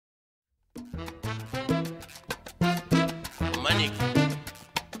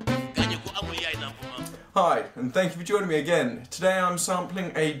Hi, and thank you for joining me again. Today I'm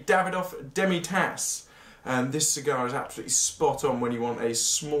sampling a Davidoff Demi Tasse, and this cigar is absolutely spot on when you want a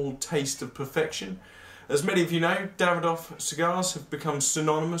small taste of perfection. As many of you know, Davidoff cigars have become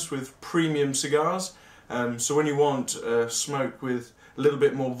synonymous with premium cigars, so when you want a smoke with a little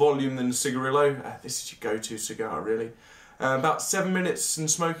bit more volume than the cigarillo, this is your go-to cigar really. About 7 minutes in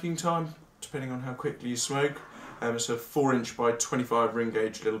smoking time, depending on how quickly you smoke. It's a 4" by 25 ring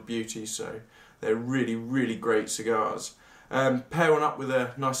gauge little beauty, so they're really great cigars. Pair one up with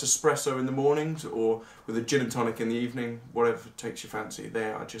a nice espresso in the mornings or with a gin and tonic in the evening, whatever takes your fancy.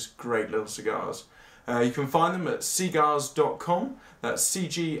 They are just great little cigars. You can find them at cigars.com, that's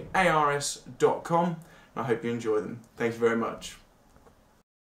cgars.com, and I hope you enjoy them. Thank you very much.